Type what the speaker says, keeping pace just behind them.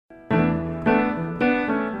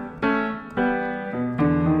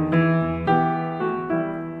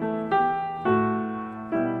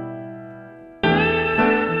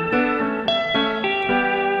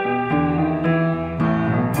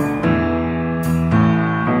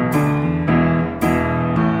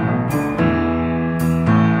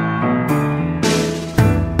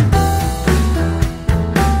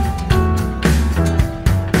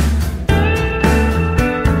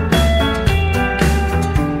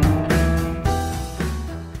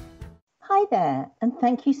there, and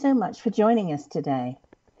thank you so much for joining us today.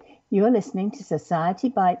 You are listening to Society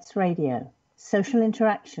Bites Radio, social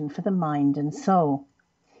interaction for the mind and soul.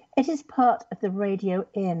 It is part of the Radio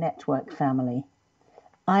Ear Network family.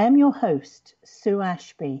 I am your host, Sue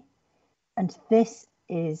Ashby, and this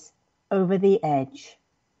is Over the Edge.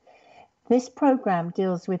 This program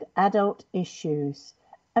deals with adult issues,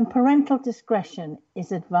 and parental discretion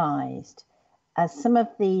is advised, as some of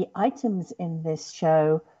the items in this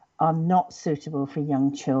show are not suitable for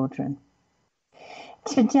young children.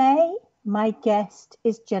 Today, my guest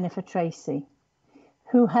is Jennifer TRACY,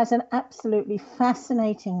 who has an absolutely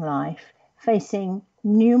fascinating life, facing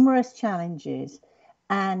numerous challenges,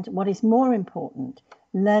 and what is more important,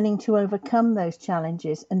 learning to overcome those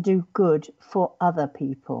challenges and do good for other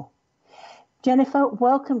people. Jennifer,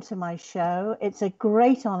 welcome to my show. It's a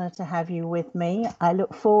great honor to have you with me. I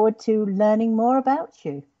look forward to learning more about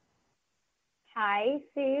you. Hi,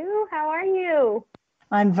 Sue. How are you?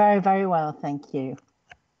 I'm very, very well, thank you.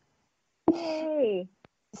 Yay.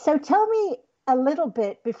 So tell me a little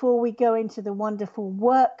bit, before we go into the wonderful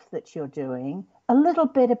work that you're doing, a little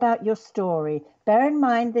bit about your story. Bear in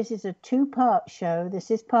mind, this is a two-part show.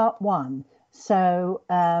 This is part one. So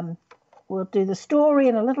we'll do the story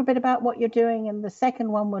and a little bit about what you're doing. And the second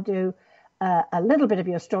one, we'll do a little bit of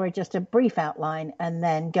your story, just a brief outline, and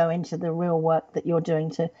then go into the real work that you're doing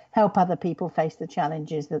to help other people face the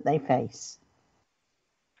challenges that they face.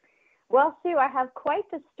 Well, Sue, I have quite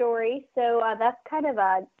the story, so that's kind of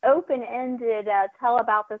an open-ended tell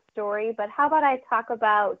about the story, but how about I talk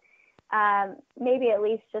about maybe at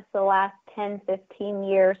least just the last 10, 15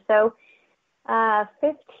 years. So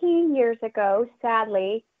 15 years ago,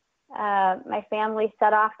 sadly, my family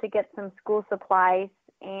set off to get some school supplies,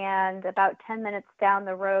 and about 10 minutes down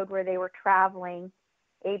the road where they were traveling,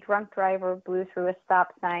 a drunk driver blew through a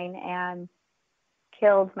stop sign and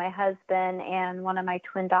killed my husband and one of my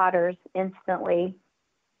twin daughters instantly.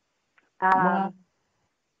 Wow.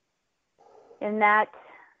 In that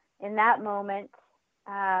moment,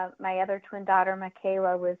 my other twin daughter,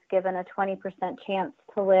 Michaela, was given a 20% chance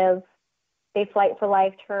to live. They flight for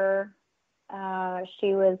life her.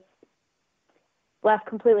 She was left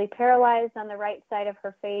completely paralyzed on the right side of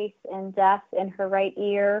her face and deaf in her right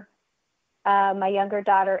ear. My younger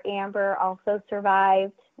daughter, Amber, also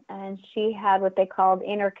survived, and she had what they called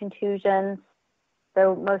inner contusions,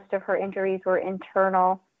 so most of her injuries were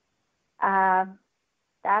internal. I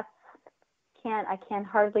can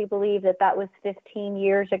hardly believe that was 15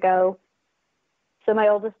 years ago. So my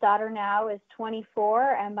oldest daughter now is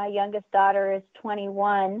 24, and my youngest daughter is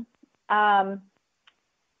 21. But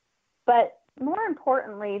more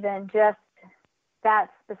importantly than just that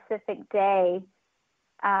specific day,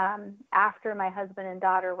 after my husband and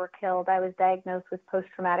daughter were killed, I was diagnosed with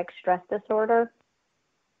post-traumatic stress disorder.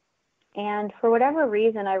 And for whatever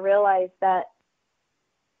reason, I realized that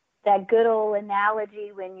good old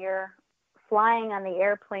analogy when you're flying on the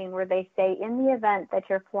airplane where they say, in the event that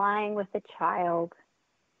you're flying with a child,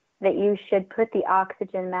 that you should put the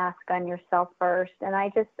oxygen mask on yourself first. And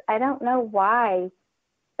I don't know why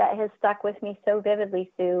that has stuck with me so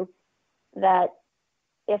vividly, Sue, that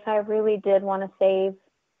if I really did want to save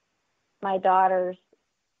my daughters,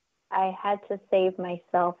 I had to save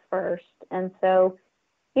myself first. And so,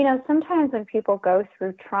 sometimes when people go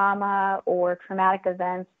through trauma or traumatic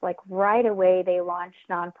events, like right away they launch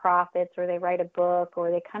nonprofits or they write a book or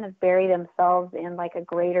they kind of bury themselves in like a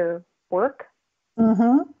greater work.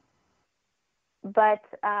 Mm-hmm. But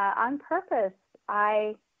on purpose,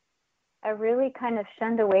 I really kind of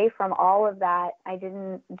shunned away from all of that. I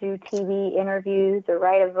didn't do TV interviews or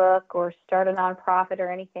write a book or start a nonprofit or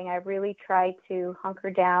anything. I really tried to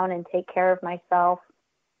hunker down and take care of myself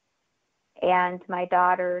and my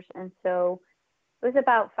daughters. And so it was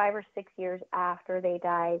about 5 or 6 years after they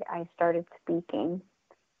died, I started speaking.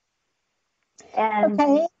 And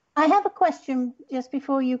okay, I have a question just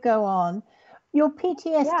before you go on. Your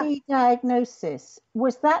PTSD diagnosis,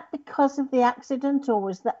 was that because of the accident, or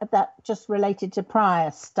was that just related to prior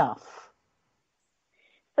stuff?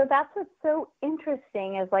 So that's what's so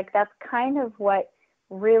interesting, is like that's kind of what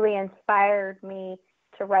really inspired me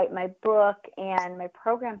to write my book and my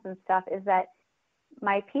programs and stuff, is that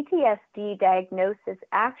my PTSD diagnosis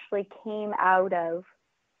actually came out of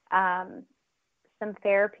some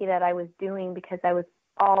therapy that I was doing because I was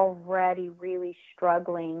already really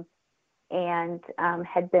struggling and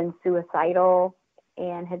had been suicidal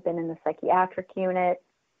and had been in the psychiatric unit.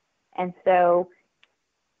 And so,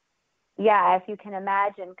 yeah, if you can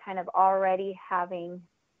imagine kind of already having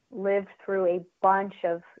lived through a bunch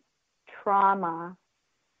of trauma,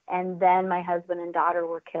 and then my husband and daughter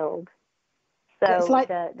were killed. It's So like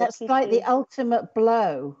the that's like the PT, ultimate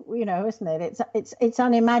blow, isn't it? It's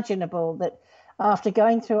unimaginable that after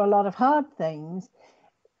going through a lot of hard things,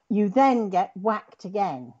 you then get whacked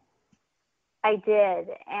again. I did.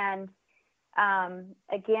 And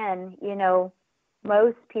again,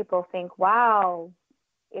 most people think, wow,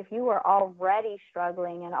 if you were already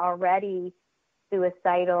struggling and already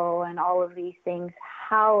suicidal and all of these things,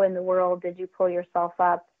 how in the world did you pull yourself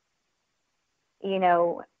up,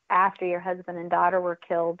 after your husband and daughter were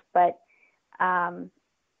killed? But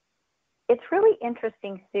it's really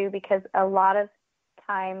interesting, Sue, because a lot of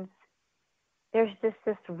times there's just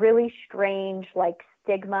this really strange like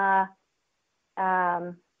stigma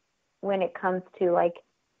when it comes to like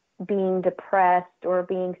being depressed or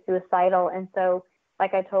being suicidal. And so,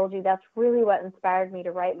 like I told you, that's really what inspired me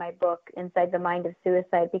to write my book, Inside the Mind of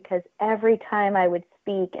Suicide, because every time I would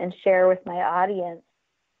speak and share with my audience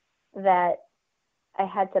that I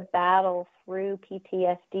had to battle through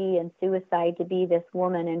PTSD and suicide to be this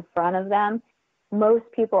woman in front of them, most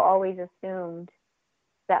people always assumed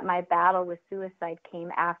that my battle with suicide came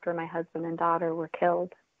after my husband and daughter were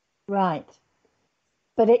killed. Right.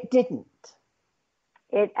 But it didn't.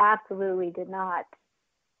 It absolutely did not.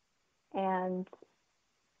 And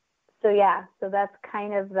so, yeah, so that's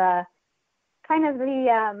kind of the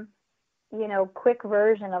quick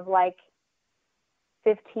version of like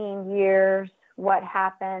 15 years, what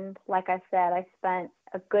happened. Like I said, I spent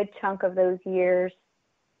a good chunk of those years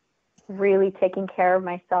really taking care of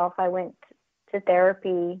myself. I went to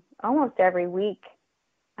therapy almost every week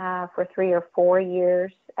for 3 or 4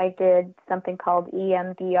 years. I did something called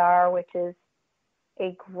EMDR, which is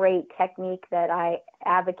a great technique that I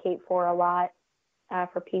advocate for a lot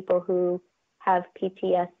for people who have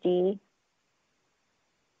PTSD.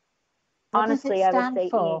 What does it Honestly, I would stand say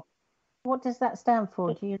for? What does that stand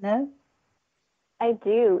for? Do you know? I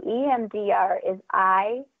do. EMDR is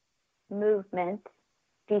eye movement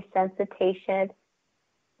desensitization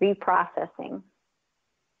reprocessing.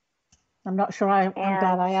 I'm not sure. I'm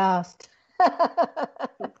glad I asked.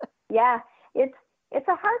 Yeah, it's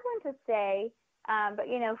a hard one to say, but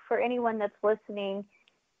for anyone that's listening,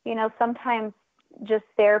 sometimes just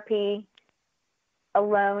therapy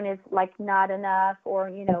alone is like not enough, or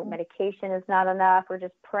medication is not enough, or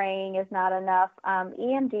just praying is not enough.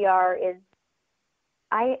 EMDR is.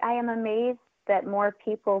 I am amazed that more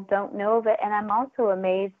people don't know of it, and I'm also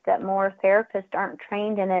amazed that more therapists aren't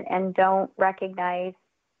trained in it and don't recognize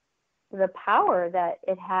the power that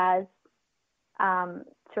it has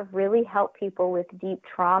to really help people with deep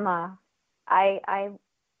trauma. I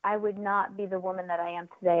would not be the woman that I am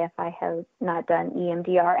today if I had not done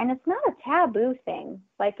EMDR. And it's not a taboo thing.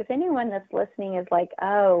 Like, if anyone that's listening is like,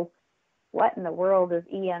 oh, what in the world is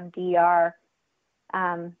EMDR?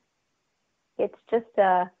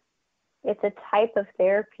 It's a type of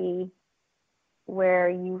therapy where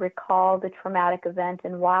you recall the traumatic event,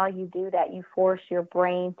 and while you do that, you force your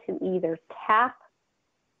brain to either tap,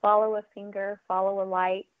 follow a finger, follow a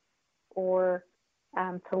light, or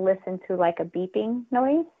to listen to like a beeping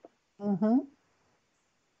noise. Mm-hmm.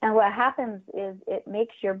 And what happens is it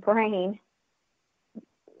makes your brain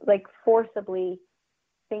like forcibly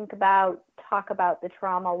talk about the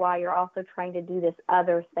trauma while you're also trying to do this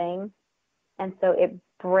other thing. And so it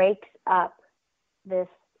breaks up this,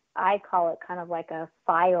 I call it kind of like a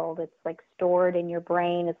file that's like stored in your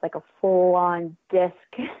brain. It's like a full-on disk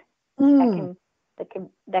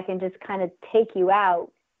that can just kind of take you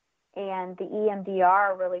out. And the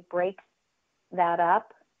EMDR really breaks that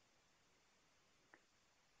up.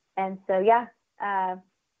 And so, yeah,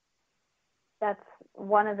 that's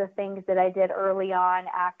one of the things that I did early on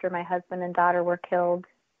after my husband and daughter were killed.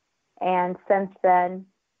 And since then,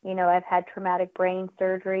 I've had traumatic brain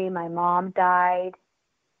surgery. My mom died.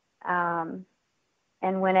 And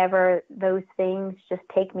whenever those things just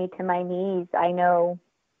take me to my knees, I know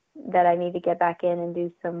that I need to get back in and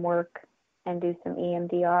do some work and do some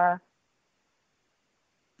EMDR.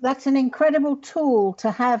 That's an incredible tool to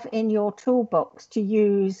have in your toolbox to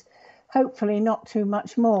use, hopefully not too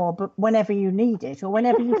much more, but whenever you need it or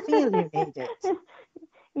whenever you feel you need it.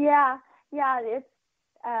 Yeah. It's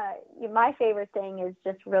my favorite thing is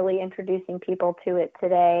just really introducing people to it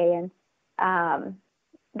today. And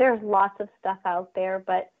there's lots of stuff out there,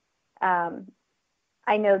 but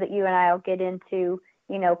I know that you and I will get into,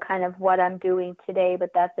 kind of what I'm doing today,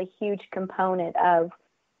 but that's a huge component of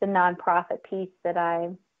the nonprofit piece that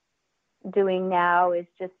I'm doing now, is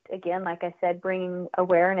just, again, like I said, bringing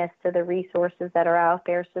awareness to the resources that are out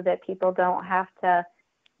there so that people don't have to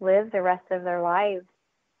live the rest of their lives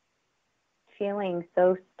feeling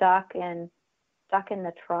so stuck in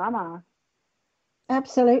the trauma.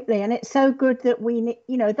 Absolutely. And it's so good that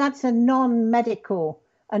that's a non-medical,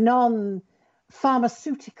 a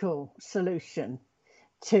non-pharmaceutical solution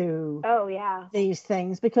to Oh, yeah. these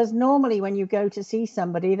things, because normally when you go to see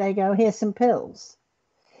somebody, they go, here's some pills.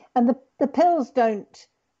 And the pills don't,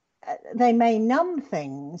 they may numb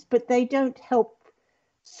things, but they don't help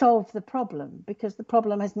solve the problem, because the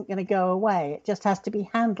problem isn't going to go away. It just has to be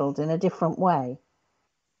handled in a different way.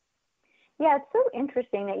 Yeah, it's so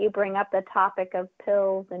interesting that you bring up the topic of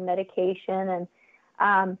pills and medication.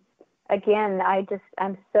 And again,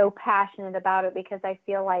 I'm so passionate about it because I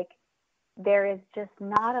feel like there is just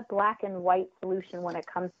not a black and white solution when it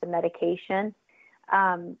comes to medication.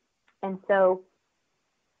 And so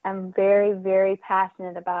I'm very, very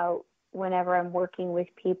passionate about, whenever I'm working with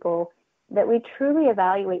people, that we truly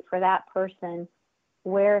evaluate for that person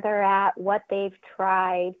where they're at, what they've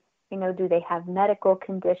tried, do they have medical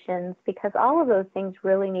conditions? Because all of those things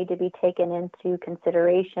really need to be taken into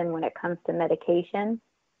consideration when it comes to medication.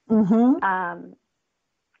 Mm-hmm.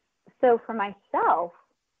 So for myself,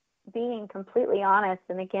 being completely honest,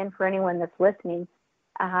 and again, for anyone that's listening,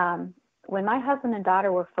 when my husband and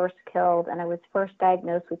daughter were first killed and I was first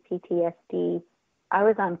diagnosed with PTSD, I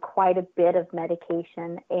was on quite a bit of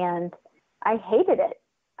medication and I hated it.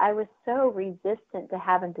 I was so resistant to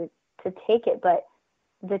having to take it. But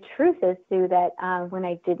the truth is, Sue, that when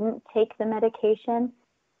I didn't take the medication,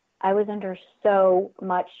 I was under so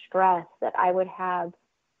much stress that I would have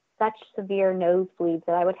such severe nosebleeds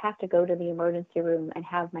that I would have to go to the emergency room and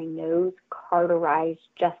have my nose cauterized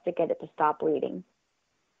just to get it to stop bleeding.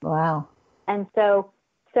 Wow. And so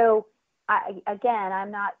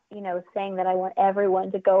I'm not, saying that I want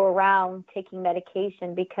everyone to go around taking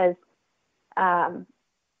medication, because,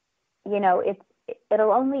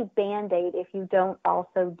 it'll only Band-Aid if you don't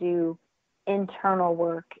also do internal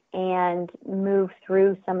work and move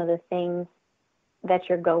through some of the things that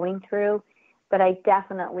you're going through. But I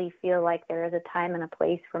definitely feel like there is a time and a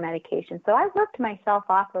place for medication. So I worked myself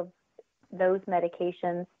off of those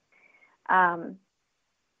medications. I'm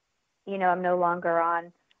no longer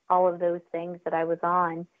on all of those things that I was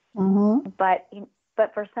on. Mm-hmm. But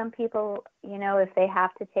for some people, if they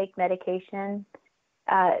have to take medication,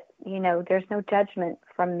 there's no judgment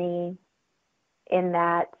from me in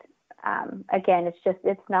that. Again,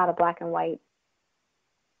 it's not a black and white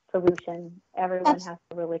solution. Everyone has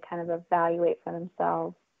to really kind of evaluate for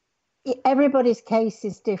themselves. Everybody's case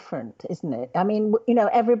is different, isn't it? I mean,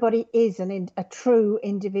 everybody is a true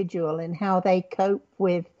individual in how they cope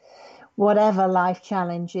with whatever life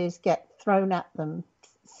challenges get thrown at them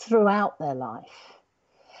throughout their life.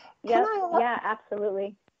 Yeah,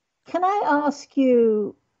 absolutely. Can I ask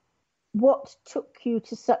you what took you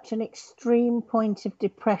to such an extreme point of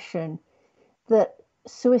depression that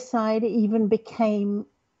suicide even became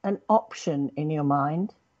an option in your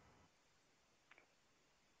mind?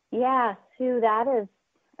 Yeah, Sue, that is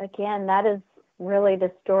really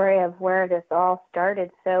the story of where this all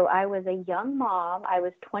started. So I was a young mom. I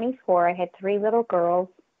was 24. I had 3 little girls.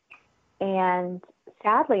 And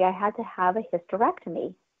sadly, I had to have a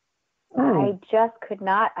hysterectomy.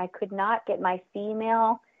 I could not get my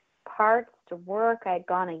female parts to work. I had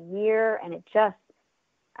gone a year, and it just,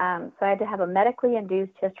 so I had to have a medically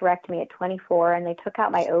induced hysterectomy at 24, and they took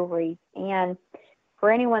out my ovaries. And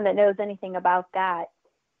for anyone that knows anything about that,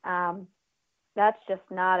 that's just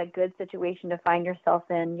not a good situation to find yourself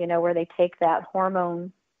in, where they take that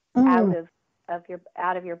hormone out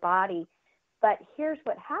of your body. But here's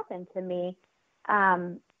what happened to me.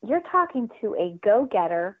 You're talking to a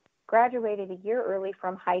go-getter, graduated a year early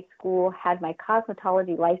from high school, had my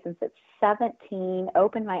cosmetology license at 17,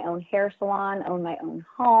 opened my own hair salon, owned my own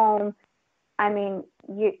home. I mean,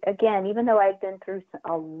 even though I'd been through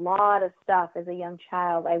a lot of stuff as a young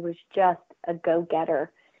child, I was just a go-getter.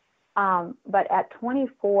 But at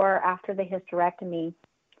 24, after the hysterectomy,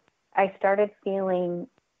 I started feeling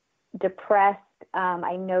depressed.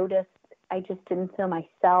 I noticed I just didn't feel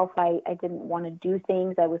myself. I didn't want to do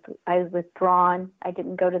things. I was withdrawn. I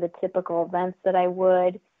didn't go to the typical events that I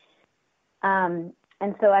would. And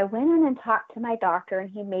so I went in and talked to my doctor, and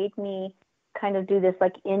he made me kind of do this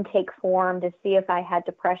like intake form to see if I had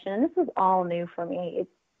depression. And this was all new for me.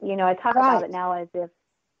 I talk about it now as if